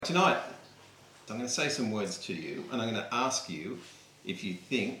Tonight, I'm going to say some words to you, and I'm going to ask you if you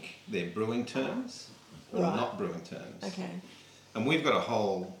think they're brewing terms or not brewing terms. Okay. And we've got a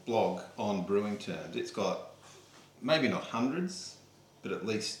whole blog on brewing terms. It's got maybe not hundreds, but at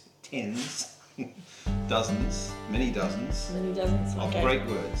least tens, dozens, many dozens of great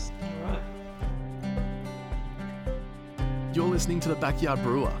words. All right. You're listening to The Backyard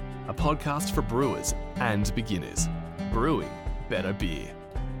Brewer, a podcast for brewers and beginners. Brewing better beer.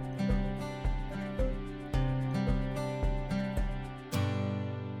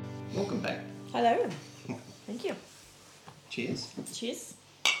 Welcome back. Hello. Thank you. Cheers. Cheers.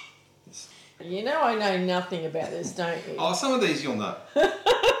 You know I know nothing about this, don't you? Oh, some of these you'll know.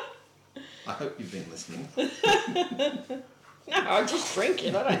 I hope you've been listening. No, I just drink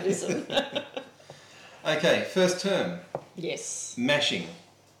it. I don't listen. Okay, first term. Yes. Mashing.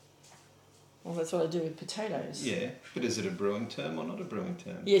 Well, that's what I do with potatoes. Yeah, but is it a brewing term or not a brewing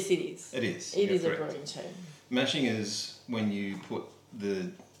term? Yes, it is. It is. It is correct. a brewing term. Mashing is when you put the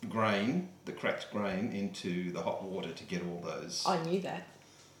grain, the cracked grain, into the hot water to get all those... I knew that.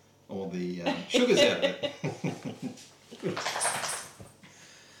 All the sugars out of it. Good.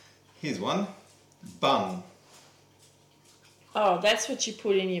 Here's one. Bung. Oh, that's what you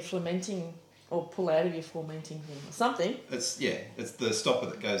put in your fermenting or pull out of your fermenting thing or something. It's the stopper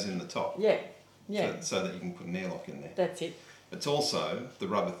that goes in the top. Yeah. Yeah. So that you can put an airlock in there. That's it. It's also the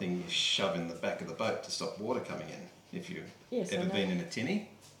rubber thing you shove in the back of the boat to stop water coming in. If you've ever been in a tinny.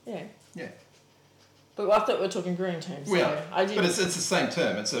 Yeah. Yeah. But I thought we were talking brewing terms. We so are. But it's the same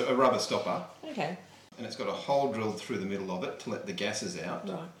term. It's a rubber stopper. Okay. And it's got a hole drilled through the middle of it to let the gases out.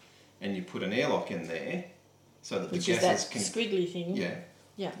 Right. And you put an airlock in there so that Which the gases is that can... squiggly thing. Yeah.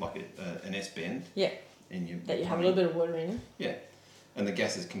 Yeah. Like an S-bend. Yeah. That you have a little bit of water in. Yeah. And the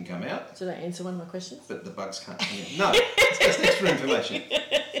gases can come out. Did I answer one of my questions? But the bugs can't come in. No, it's just extra information.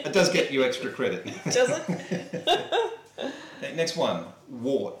 It does get you extra credit. Does it? Okay, next one.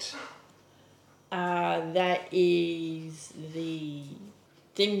 Wort. That is the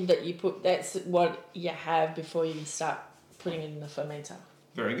thing that you put, that's what you have before you start putting it in the fermenter.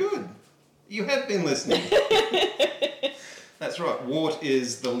 Very good. You have been listening. That's right. Wort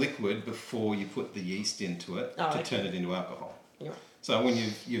is the liquid before you put the yeast into it turn it into alcohol. Right. So when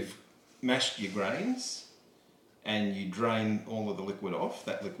you've mashed your grains and you drain all of the liquid off,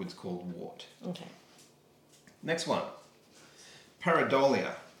 that liquid's called wort. Okay. Next one.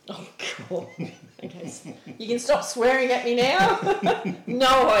 Pareidolia. Oh, cool. Okay. So you can stop swearing at me now?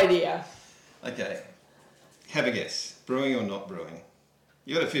 No idea. Okay. Have a guess. Brewing or not brewing?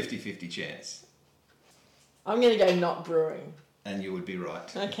 You got a 50-50 chance. I'm going to go not brewing. And you would be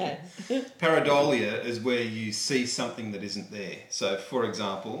right. Okay. Pareidolia is where you see something that isn't there. So, for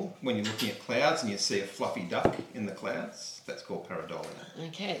example, when you're looking at clouds and you see a fluffy duck in the clouds, that's called pareidolia.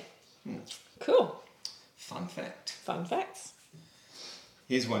 Okay. Cool. Fun fact. Fun facts.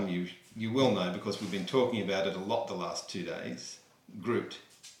 Here's one you will know because we've been talking about it a lot the last 2 days. Groot.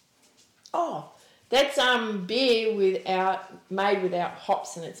 Oh, that's beer made without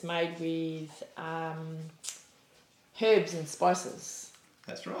hops, and it's made with herbs and spices.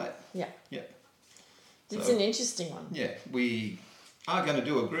 That's right. Yeah. Yeah. It's an interesting one. Yeah, we are going to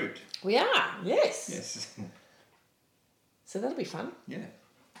do a Groot. We are, yes. Yes. So that'll be fun. Yeah.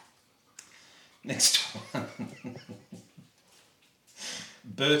 Next one.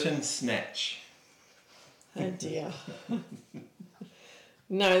 Burton Snatch. Oh dear.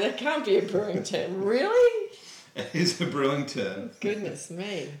 No, that can't be a brewing term. Really? It is a brewing term. Goodness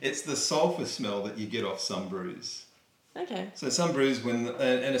me. It's the sulphur smell that you get off some brews. Okay. So some brews, and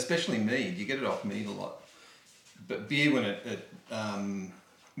especially mead, you get it off mead a lot. But beer, when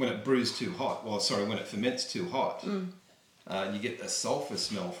it brews too hot, when it ferments too hot, you get a sulphur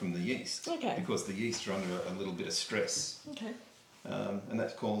smell from the yeast. Okay. Because the yeast are under a little bit of stress. Okay. And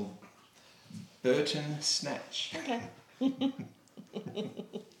that's called Burton Snatch. Okay. The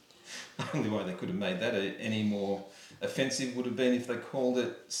only way they could have made that any more offensive would have been if they called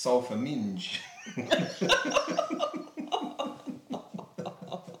it sulphur minge.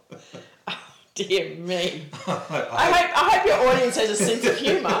 Dear me. I hope your audience has a sense of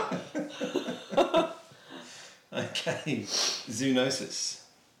humour. Okay. Zoonosis.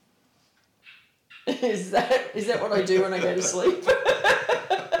 Is that what I do when I go to sleep?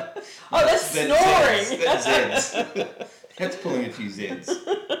 Oh, that's snoring. That's Zeds. That's pulling a few Zeds.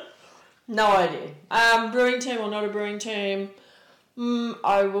 No idea. Brewing term or not a brewing term?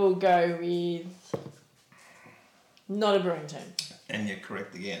 I will go with not a brewing term. And you're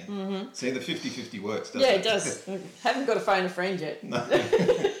correct again. Mm-hmm. See, the 50-50 works, doesn't it? Yeah, it does. I haven't got to phone a friend yet. No.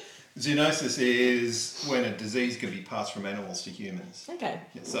 Zoonosis is when a disease can be passed from animals to humans. Okay.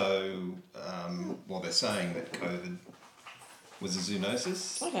 So, they're saying that COVID was a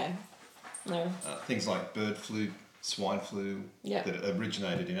zoonosis. Okay. No. Things like bird flu, swine flu, Yep. that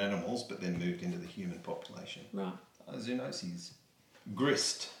originated in animals but then moved into the human population. Right. Zoonoses.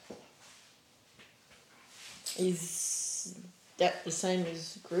 Grist. Is that the same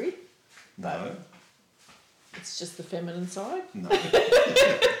as grit? No. It's just the feminine side? No.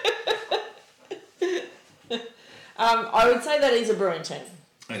 I would say that is a brewing term.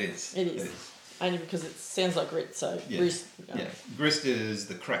 It is. It is. Only because it sounds like grit, so Yeah. grist. Yeah. Grist is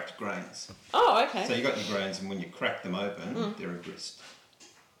the cracked grains. Oh, okay. So you got your grains, and when you crack them open, they're a grist.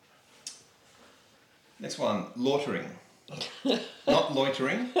 Next one, lautering. Not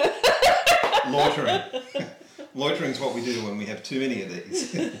loitering. Loitering. Loitering is what we do when we have too many of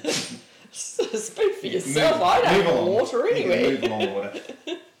these. Speak for yourself. I don't have water anyway. Move along water.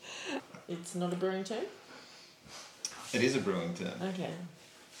 It's not a brewing term? It is a brewing term. Okay.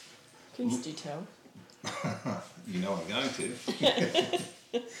 Please do tell. You know I'm going to.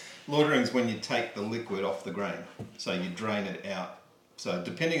 Lautering is when you take the liquid off the grain. So you drain it out. So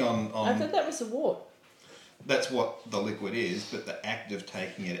depending on I thought that was a wort. that's what the liquid is, but the act of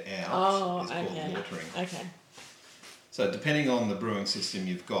taking it out is called lautering. Okay. So depending on the brewing system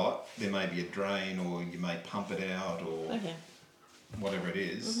you've got, there may be a drain or you may pump it out or whatever it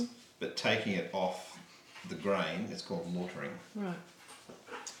is. But taking it off the grain is called lautering. Right.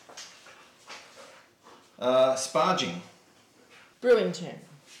 Sparging. Brewing term.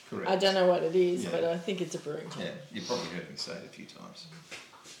 Correct. I don't know what it is, but I think it's a brewing term. Yeah, you've probably heard me say it a few times.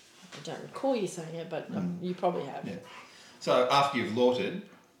 I don't recall you saying it, but you probably have. Yeah. So after you've lautered,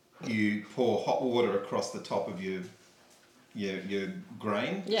 you pour hot water across the top of your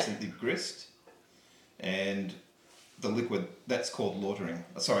grain, the grist, and the liquid, that's called lautering.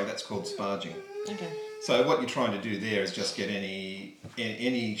 Sorry, that's called sparging. Okay. So what you're trying to do there is just get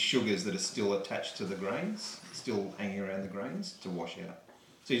any sugars that are still attached to the grains, still hanging around the grains, to wash out.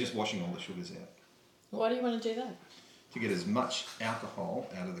 So you're just washing all the sugars out. Why do you want to do that? To get as much alcohol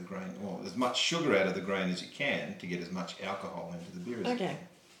out of the grain, or as much sugar out of the grain as you can, to get as much alcohol into the beer as you can. Okay.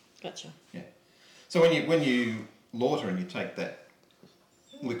 Gotcha. Yeah. So when you lauter and you take that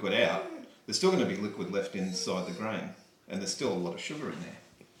liquid out, there's still going to be liquid left inside the grain, and there's still a lot of sugar in there.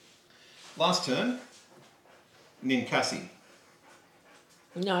 Last term, ninkasi.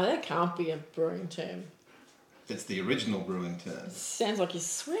 No, that can't be a brewing term. It's the original brewing term. Sounds like you're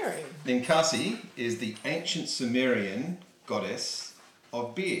swearing. Ninkasi is the ancient Sumerian goddess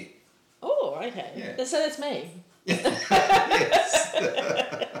of beer. Oh, okay. Yeah. So that's me. Yes.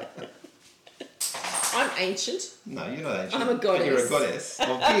 I'm ancient. No, you're not ancient. I'm a goddess. You're a goddess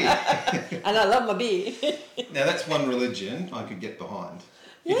of beer. And I love my beer. Now that's one religion I could get behind.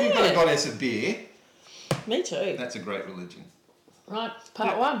 Yeah. If you've got a goddess of beer, Me too. that's a great religion. Right,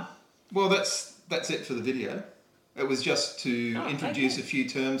 part one. Well, that's it for the video. It was just to introduce a few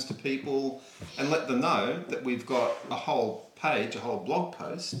terms to people and let them know that we've got a whole page, a whole blog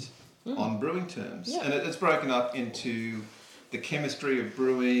post on brewing terms. Yeah. And it's broken up into the chemistry of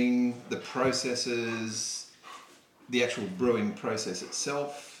brewing, the processes, the actual brewing process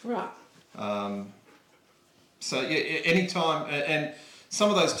itself. Right. So yeah, anytime, and some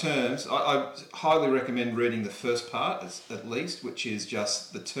of those terms, I highly recommend reading the first part at least, which is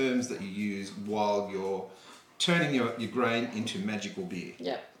just the terms that you use while you're turning your grain into magical beer.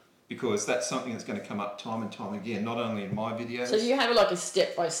 Yeah. Because that's something that's going to come up time and time again, not only in my videos. So you have like a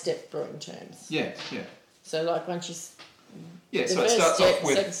step-by-step brewing terms. Yeah. So like once you... Yeah, the so it first starts step, off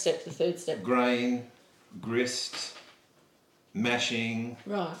with second step, the third step. grain, grist, mashing.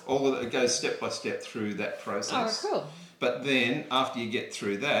 Right. All of it goes step by step through that process. Oh, cool. But then after you get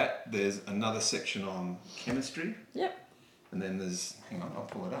through that, there's another section on chemistry. Yep. And then there's, hang on, I'll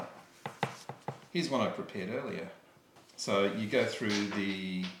pull it up. Here's one I prepared earlier. So you go through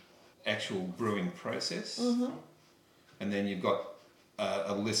the actual brewing process, and then you've got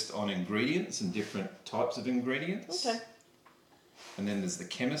a list on ingredients and different types of ingredients. Okay. And then there's the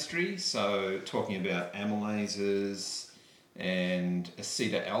chemistry, so talking about amylases and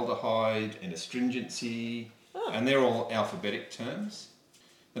acetaldehyde and astringency, and they're all alphabetic terms.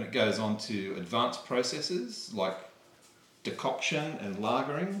 Then it goes on to advanced processes like decoction and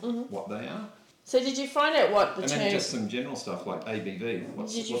lagering, what they are. So did you find out what the And term... then just some general stuff like ABV. What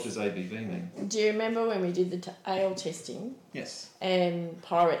does ABV mean? Do you remember when we did the ale testing Yes. and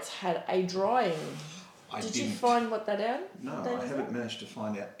Pirates had a drying? Did you find what that out? No, I haven't managed to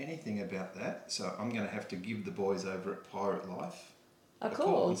find out anything about that. So I'm going to have to give the boys over at Pirate Life Oh, a call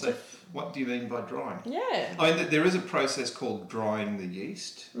cool. and say, what do you mean by drying? Yeah. I mean, there is a process called drying the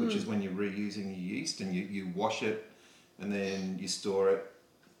yeast, which is when you're reusing your yeast and you wash it and then you store it.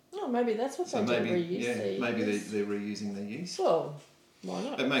 Oh, maybe that's what they do, reuse the maybe yeast. they're reusing the yeast. Well, why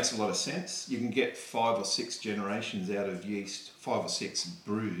not? It makes a lot of sense. You can get 5 or 6 generations out of yeast, 5 or 6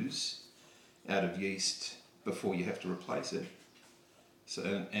 brews out of yeast before you have to replace it. So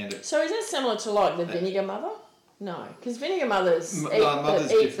is that similar to like the vinegar mother? No, because vinegar mothers eat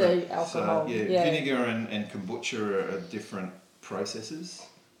different. the alcohol. So, vinegar and kombucha are different processes.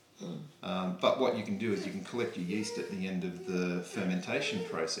 But what you can do is you can collect your yeast at the end of the fermentation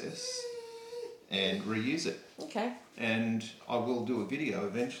process and reuse it. Okay. And I will do a video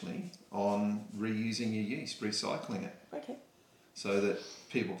eventually on reusing your yeast, recycling it. Okay. So that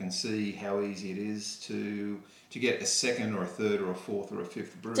people can see how easy it is to get a second or a third or a fourth or a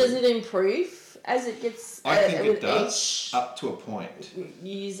fifth brew. Does it improve as it gets? I think it does, up to a point.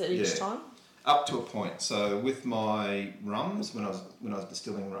 You use it each time? Up to a point. So with my rums, when I was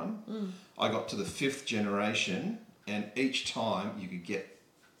distilling rum, I got to the 5th generation, and each time you could get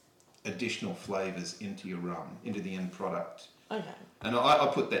additional flavours into your rum, into the end product. Okay. And I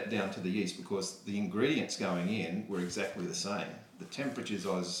put that down to the yeast because the ingredients going in were exactly the same. The temperatures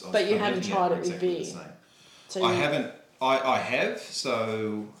I was but you haven't tried it with exactly beer? The same. So I haven't. I have.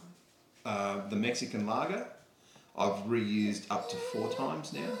 So the Mexican lager, I've reused up to 4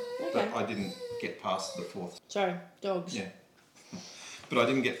 times now, but I didn't get past the 4th. Sorry, dogs. Yeah, but I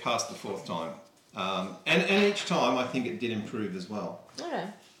didn't get past the 4th time, and each time I think it did improve as well. Okay.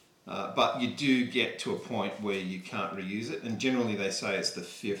 But you do get to a point where you can't reuse it, and generally they say it's the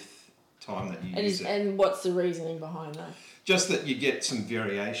 5th time that you use it. And what's the reasoning behind that? Just that you get some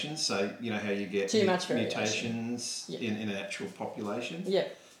variations, so you know how you get Too much mutations in an actual population. Yeah.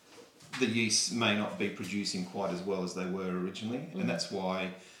 The yeasts may not be producing quite as well as they were originally, and that's why,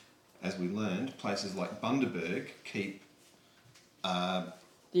 as we learned, places like Bundaberg keep The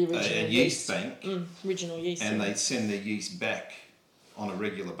original a yeast bank, original yeast, and they send their yeast back on a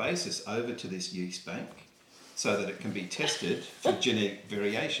regular basis over to this yeast bank so that it can be tested for genetic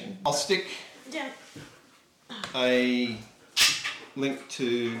variation. I'll stick a link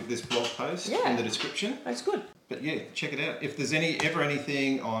to this blog post in the description. That's good. But yeah, check it out. If there's ever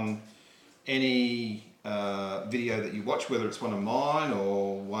anything on any video that you watch, whether it's one of mine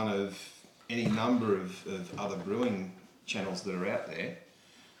or one of any number of other brewing channels that are out there,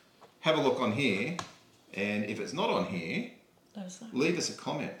 have a look on here, and if it's not on here, leave us a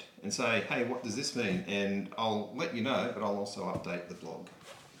comment and say, hey, what does this mean? And I'll let you know, but I'll also update the blog.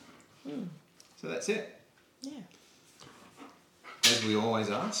 So that's it. Yeah. As we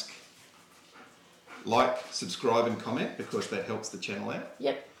always ask, like, subscribe and comment because that helps the channel out.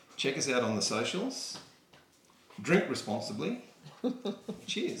 Yep. Check us out on the socials. Drink responsibly.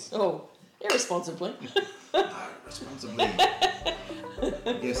 Cheers. Oh, irresponsibly. No, responsibly.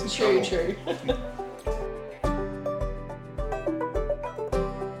 Yes, True.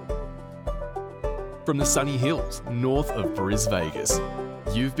 From the sunny hills north of Bris Vegas,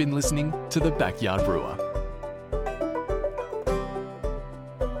 you've been listening to The Backyard Brewer.